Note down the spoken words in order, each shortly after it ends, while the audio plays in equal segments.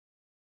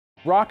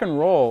Rock and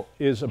roll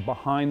is a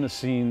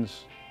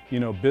behind-the-scenes,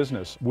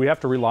 business. We have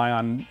to rely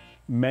on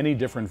many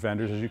different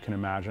vendors, as you can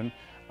imagine.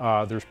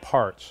 There's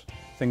parts,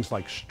 things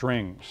like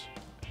strings,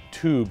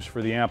 tubes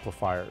for the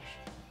amplifiers,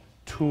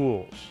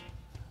 tools.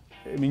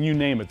 I mean, you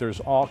name it.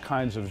 There's all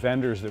kinds of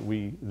vendors that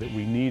we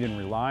need and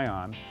rely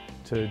on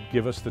to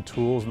give us the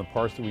tools and the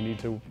parts that we need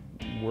to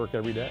work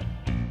every day.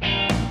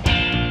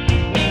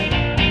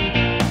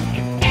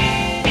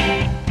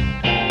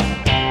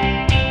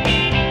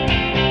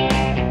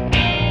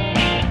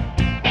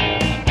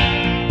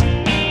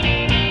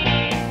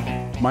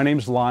 My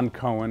name's Lon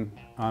Cohen.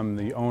 I'm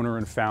the owner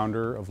and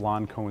founder of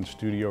Lon Cohen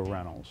Studio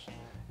Rentals.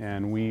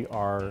 And we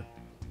are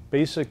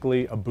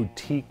basically a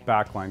boutique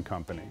backline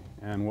company.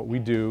 And what we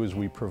do is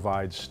we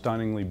provide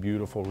stunningly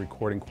beautiful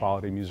recording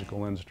quality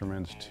musical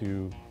instruments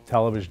to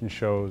television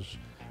shows,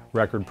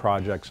 record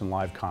projects, and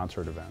live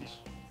concert events.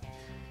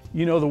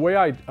 The way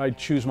I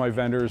choose my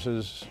vendors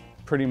is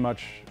pretty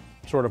much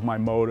sort of my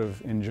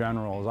motive in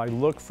general. Is I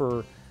look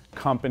for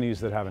companies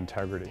that have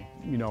integrity.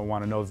 I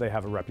want to know that they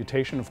have a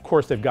reputation. Of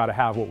course, they've got to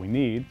have what we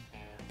need,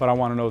 but I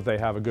want to know that they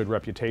have a good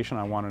reputation.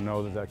 I want to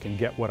know that I can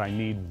get what I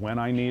need when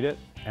I need it.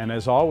 And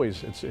as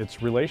always,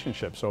 it's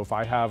relationships. So if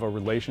I have a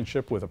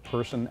relationship with a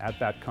person at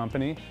that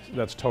company,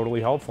 that's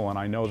totally helpful, and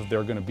I know that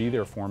they're going to be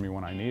there for me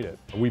when I need it.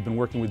 We've been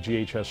working with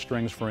GHS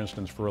Strings, for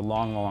instance, for a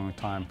long, long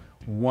time.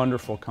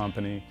 Wonderful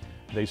company.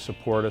 They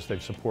support us.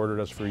 They've supported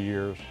us for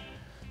years.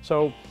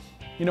 So,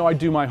 I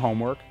do my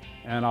homework,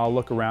 and I'll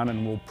look around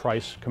and we'll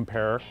price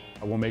compare.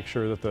 We'll make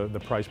sure that the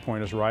price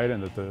point is right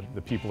and that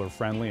the people are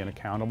friendly and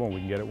accountable and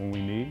we can get it when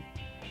we need.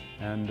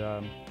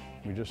 And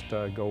we just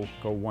go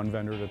one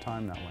vendor at a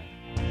time that way.